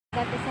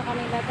Dati sa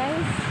kanila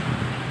guys.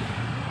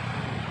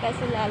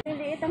 Kasi lalo.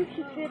 Liit ang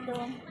cute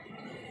oh.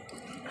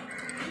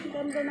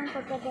 Ganda ng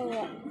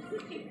pagkagawa.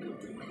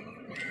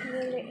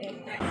 Liit.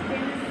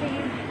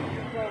 Expensive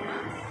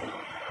bones.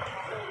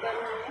 So,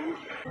 ganun.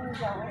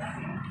 Guys.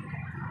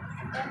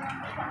 Ganun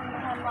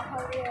siyang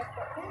mahal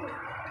yata.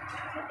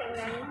 So,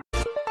 tingnan.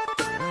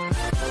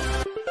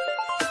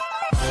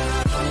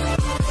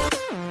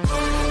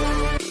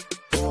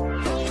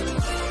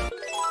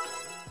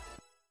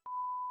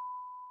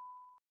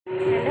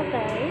 Hello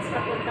guys,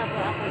 papunta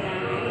po ako ng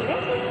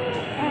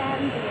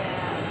and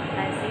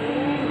kasi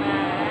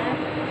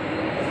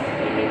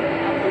bilib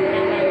ako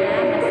ng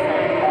mga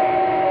masal.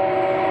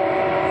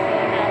 So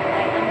now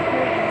I am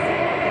here in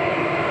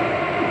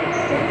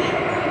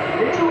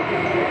Little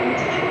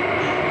interchange.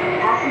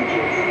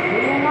 Passengers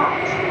may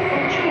alight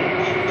and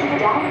change to the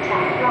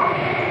downtown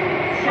line.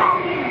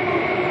 小便部。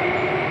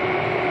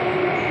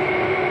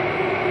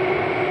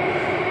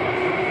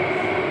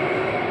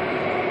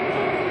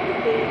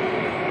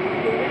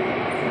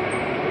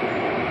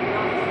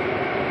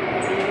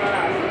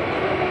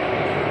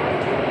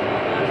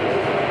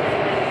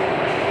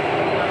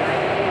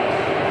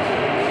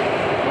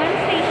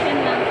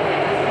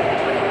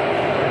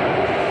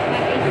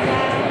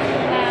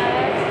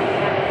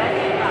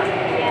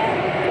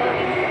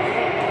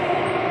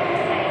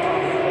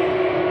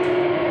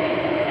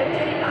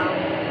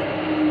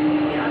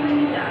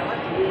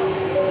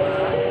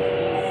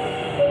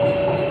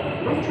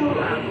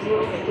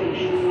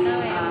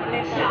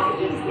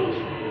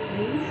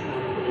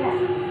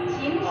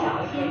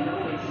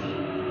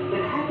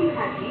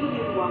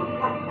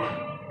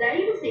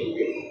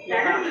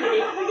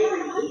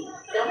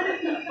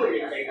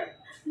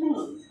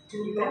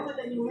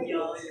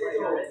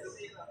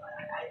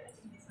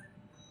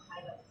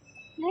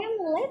I'm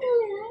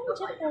little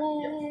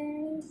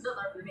chocolate.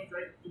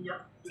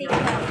 Tekka.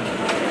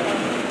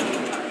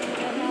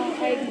 Now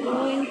I'm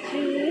going to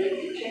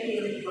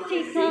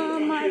Tekka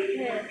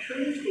market.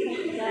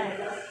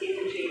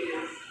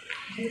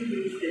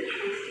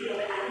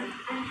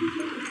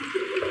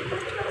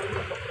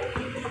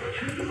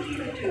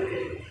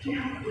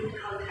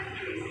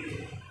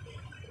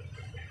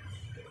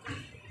 This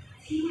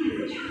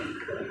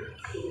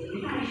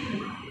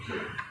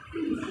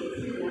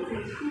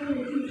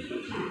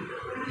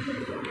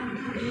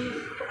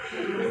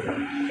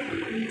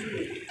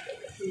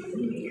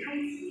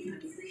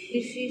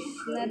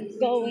is not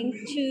going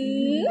to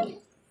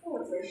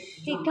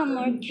Tekka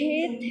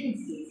market.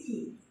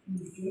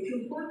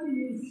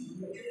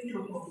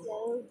 So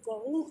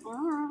going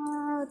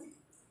out.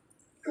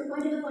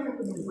 Kepada para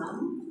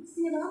penumpang,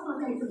 sila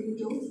pakai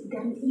petunjuk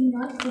dan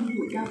ingat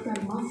untuk daftar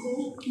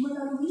masuk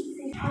melalui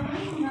akan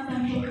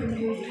menggunakan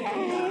petunjuk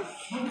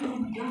untuk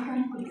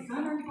memudahkan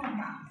pesanan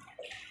anda.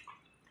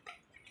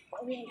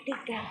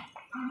 Tekka.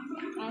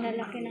 Ang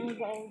lalaki ng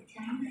baon.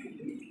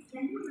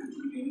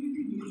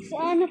 So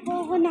ano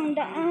po ako ng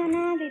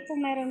daanan. Dito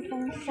meron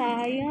pong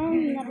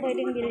sayang na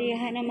pwedeng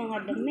bilihan ng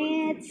mga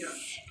damit.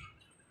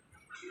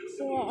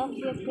 So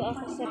aakyat ko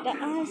ako sa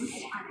taas.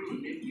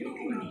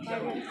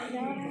 Para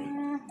sa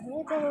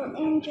little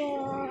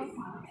angel.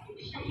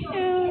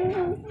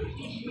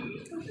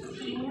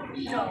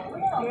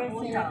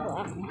 Dressing na po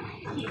ako.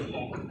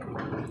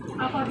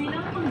 Apabila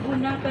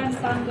menggunakan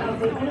tangga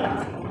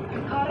bergerak,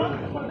 harap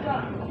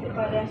pegang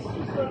kepada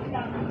susun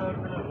tangga.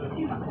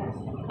 Terima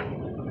kasih.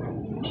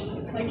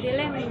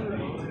 Magdilim.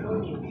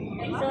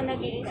 So,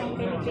 nag-iisang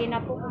Pilipina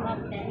po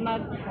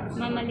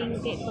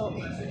mamalingki to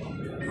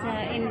sa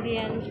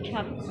Indian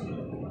shop.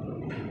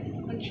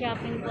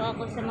 Mag-shopping po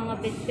ako sa mga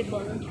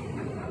vegetable.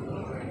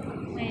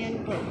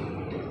 Ayan po.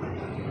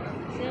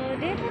 So,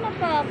 dito na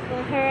po ako.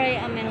 Here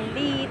I am in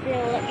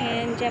Little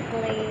India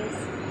place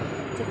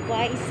to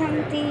buy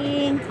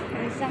something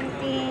or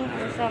something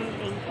or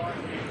something.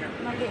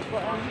 Mali po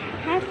ang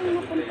aking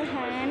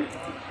napuntahan.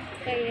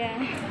 Kaya,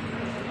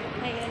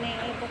 ayun ay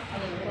ibig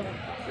ko.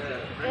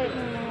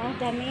 Yung mga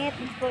damit,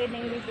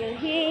 pwedeng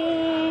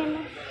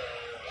bibilhin.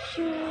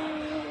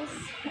 Shoes,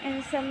 and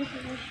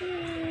something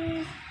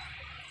shoes.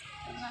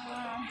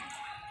 Mga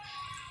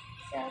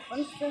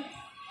cellphones to.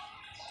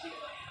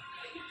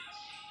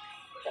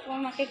 Ito po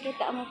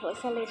makikita mo po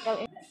sa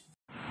Little India.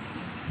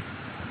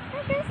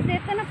 Okay guys,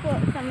 dito na po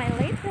sa my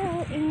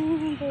Little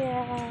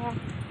India.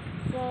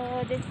 So,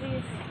 this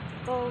is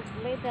called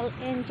Little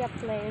India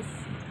place.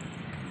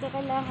 So,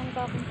 kailangan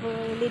ko akong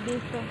puli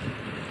dito.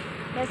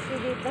 Kasi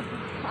dito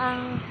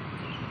ang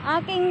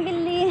aking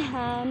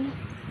bilihan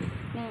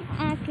ng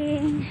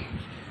aking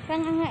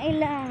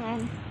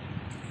pangangailangan.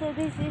 So,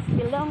 this is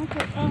belong to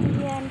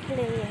Indian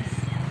place.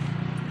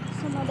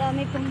 So,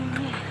 madami pong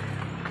mga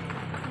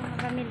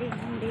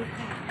pamilihan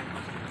dito.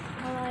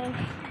 Like,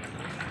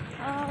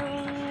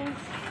 orange,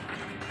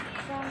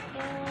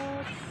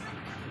 jackets.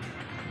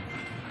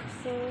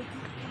 So,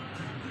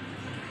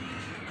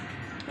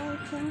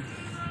 cartons.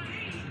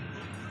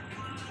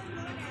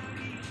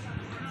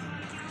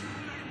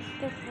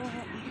 Ito po.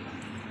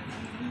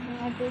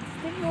 Mga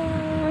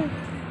vegetable.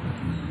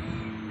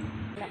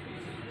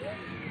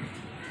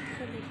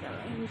 Sa Little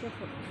India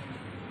po.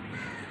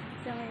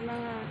 So may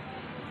mga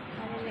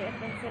maliliit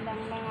din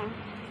silang mga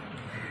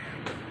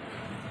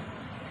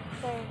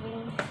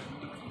serving.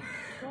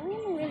 So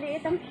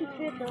maliliit ang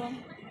cute oh.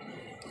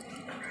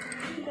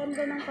 Ang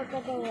ganda ng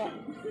pagkagawa.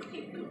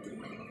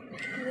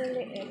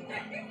 Maliliit.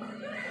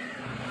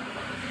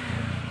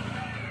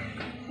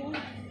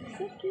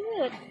 So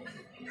cute.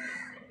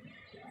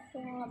 So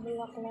mga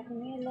bulaklak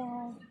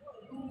nila.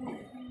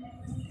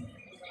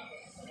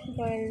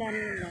 Garland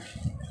nila.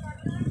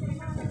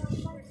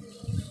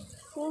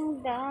 So ang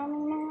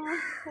daming mga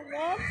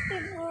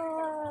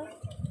vegetables.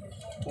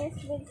 Yes,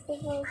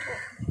 vegetable po.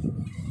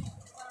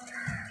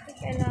 So,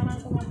 kailangan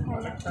ko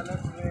maghanap.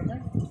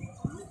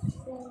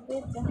 So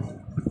dito.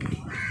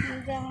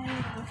 Ang dami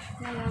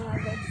na mga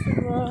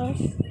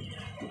vegetables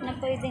na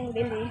pwedeng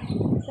bili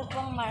sa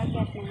pang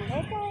market ng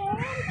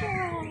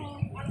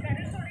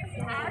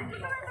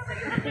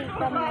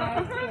Tekka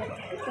market.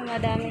 So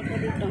madami po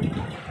dito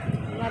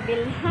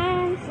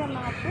mabilhan sa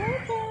mga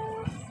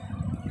prutas,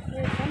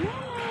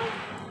 banana,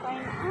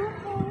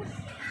 pineapples,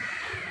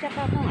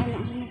 tsaka kung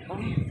ano-ano pa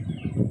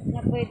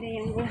na pwede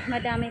yung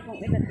madami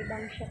pong iba't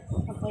ibang shop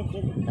na pwede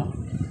dito.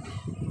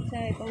 So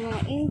itong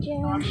mga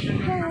Indian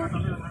shop.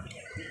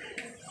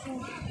 So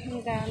ang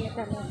dami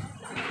talaga.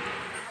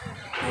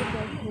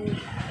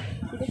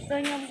 Gusto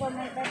nyo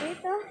pumunta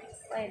dito?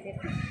 Pwede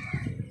po.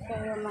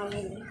 Kaya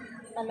mamili.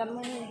 Alam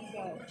mo yun,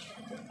 sir.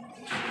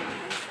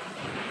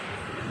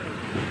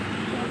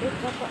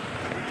 Dito po.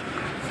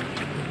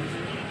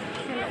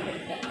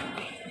 Dito.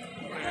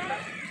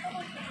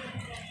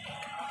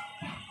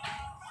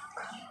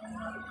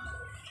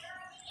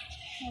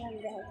 Alam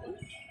dahil.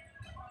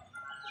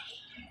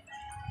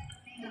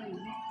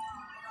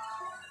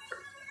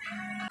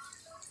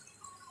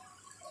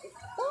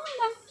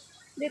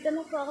 Dito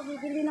na po ako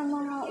bibili ng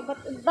mga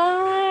iba't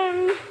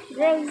ibang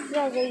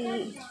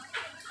grocery.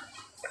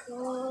 So,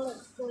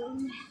 let's go.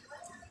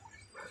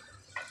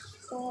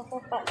 So,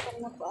 papasok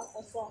na po ako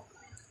sa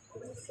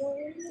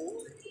grocery.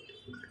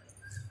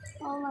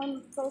 Oh, may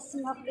first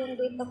map din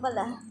dito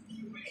pala.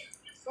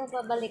 So,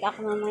 babalik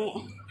ako mamaya.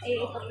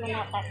 Iikot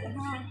na natin.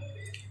 Ha?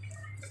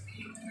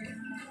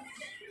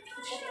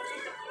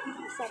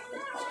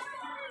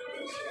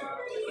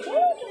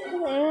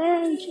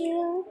 Thank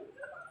you.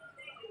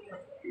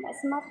 Mas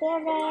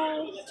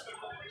materay.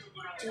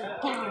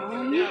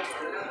 Dami.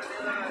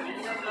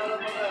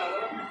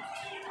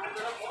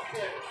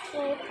 So,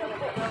 ito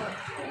po.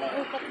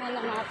 Iikot na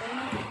lang natin.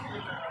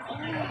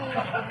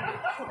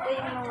 Ito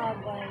yung mga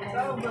garland.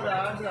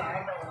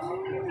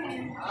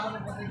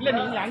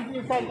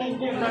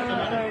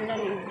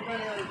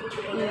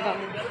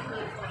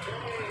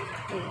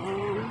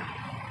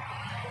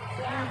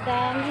 Ang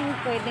daming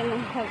pwede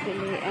mong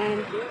pagpilian.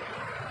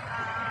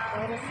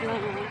 Pero sa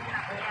mga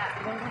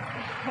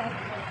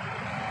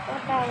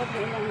tatawag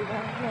nilang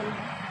garland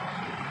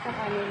sa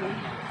kanila.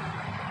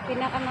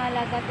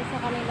 Pinakamahalaga ito sa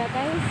kanila,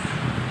 guys.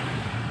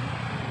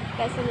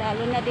 Kasi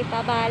lalo na di pa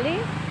bali.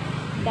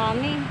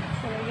 Dami.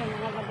 So, yung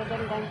mga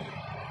magagandang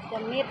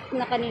damit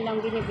na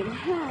kanilang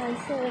binibilhan.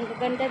 So, ang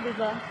gaganda,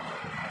 diba?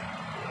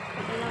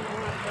 Ito na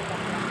mga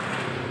product.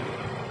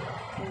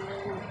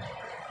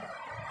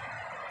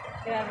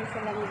 Grabe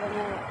silang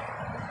gumawa.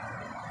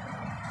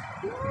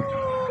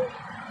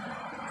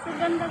 So,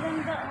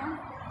 ganda-ganda, oh.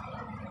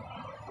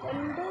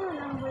 Ganda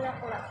ng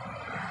bulaklak.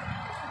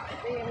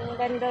 Ito yung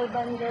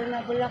bandal-bandal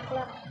na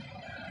bulaklak.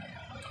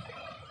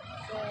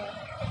 So,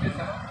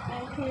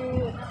 ang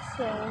cute.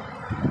 So,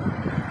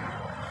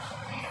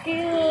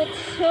 cute.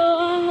 So,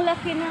 ang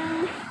laki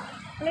ng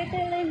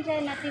Little India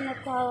na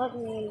tinatawag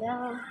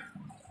nila.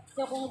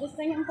 So, kung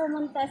gusto niyong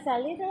pumunta sa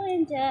Little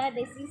India,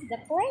 this is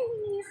the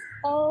place.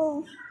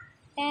 Oh,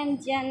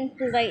 Indian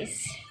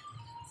place.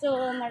 So,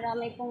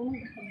 marami pong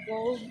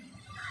gold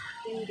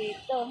din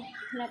dito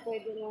na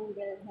pwede mong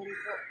bilhan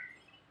po.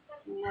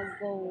 Mga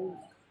gold.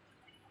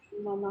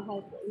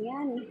 Mamahal po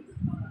yan.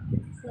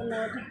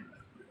 Sunod.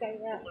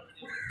 Kaya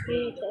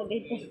dito.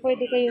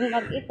 Pwede kayong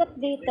mag-ikot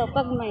dito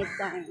pag may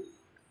time.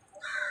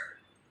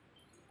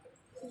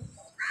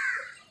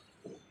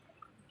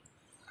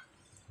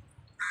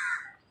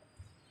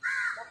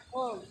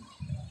 Bakog.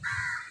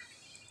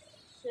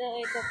 So,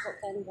 ito po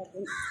ganda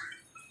din.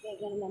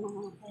 Gaganda na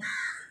mga kayo.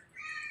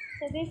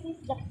 So, this is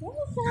the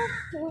place of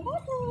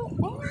Little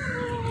India.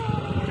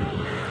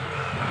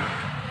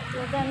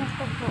 So, ganas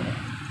po po.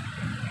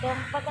 So,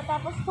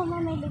 pagkatapos ko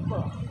mamili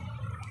po.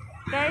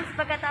 Guys,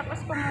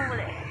 pagkatapos ko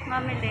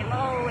mamili,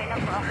 mauwi na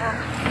po ako.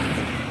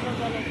 So,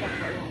 ganito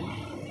po lang.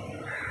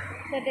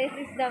 So, this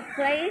is the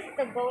place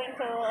to go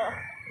into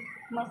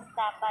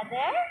Mustafa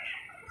there.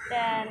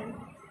 Then,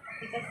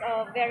 because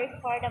very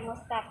far the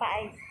Mustafa,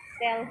 I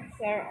sell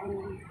here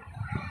only.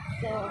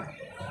 So,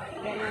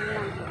 ganun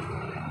lang.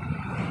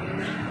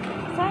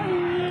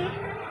 Sorry.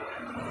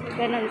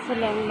 Ganun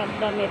silang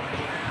magdamit.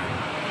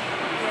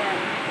 Yan.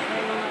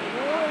 May mga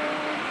gold.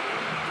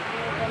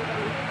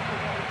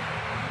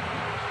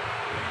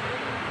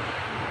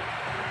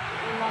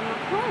 Ang mga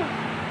ko.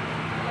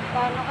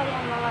 Magkano kaya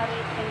ang mga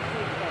rate and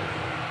feed guys?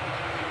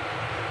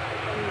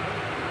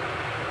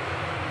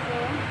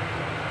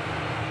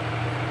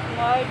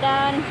 More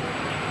than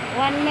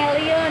 1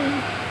 million.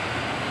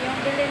 Yung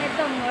bili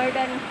nito, more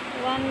than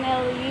 1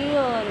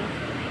 million.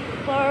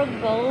 For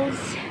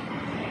golds.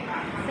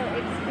 So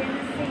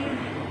expensive.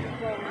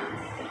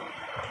 Golds.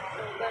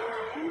 So,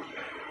 ganun yun.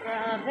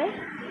 Grabe.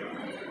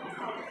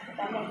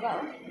 Talaga,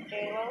 oh.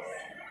 Jewels.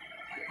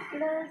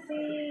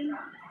 Closing.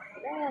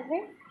 Grabe.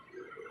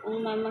 Ang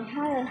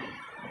mamahal.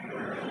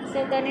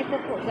 So, ganito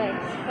po guys.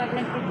 Pag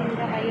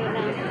nagtitinda kayo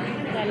ng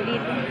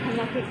ganito,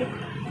 makikita.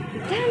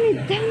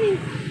 Dami.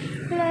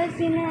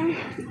 Klase ng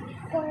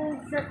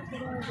gold sa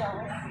tindaw.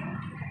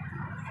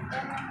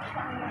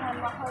 Ang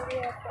mahal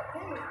yata.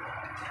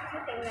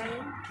 Tingnan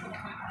mo.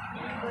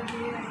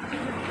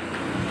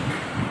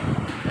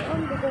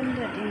 Ang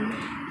gaganda din.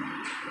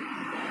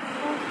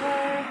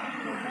 Cover.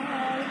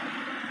 Mahal.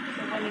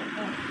 So,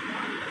 ganito.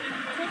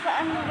 So,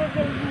 saan mo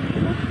gagalhin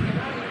ito?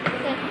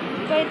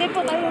 Pwede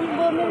po kayong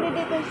bumili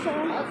dito sa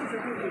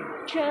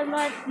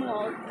Chalmers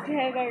Mall.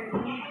 Kaya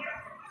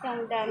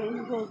isang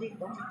daming gold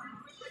dito.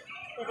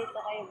 So, dito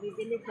kayo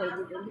bibili.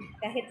 Pwede din.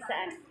 Kahit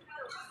saan.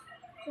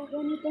 So,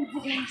 ganito na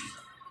guys.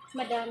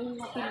 Madaming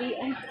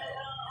mapilian.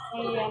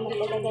 Ay, yaman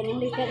talaga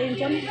ng lika rin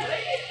dyan.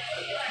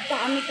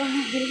 Dami kang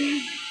mabili.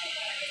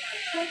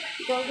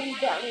 Golden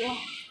Dahlia.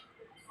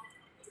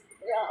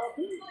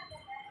 Grabe.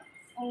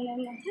 Ang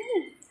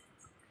namahal.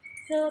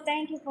 So,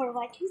 thank you for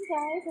watching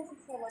guys.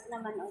 Susunod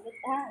naman ulit.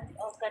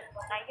 Ogat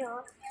po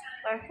kayo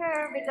for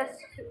her because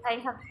I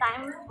have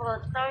time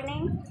for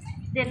turning.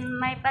 Then,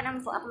 may panang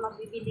po ako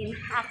mabibili ng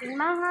aking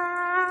mga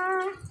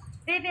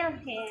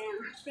bibilhin.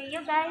 See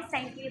you guys.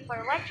 Thank you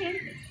for watching.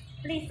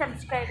 Please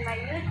subscribe my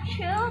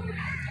YouTube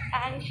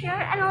and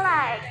share and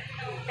like.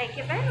 Thank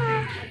you very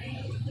much.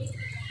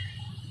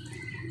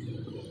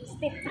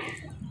 Step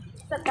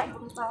sa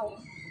tagumpay.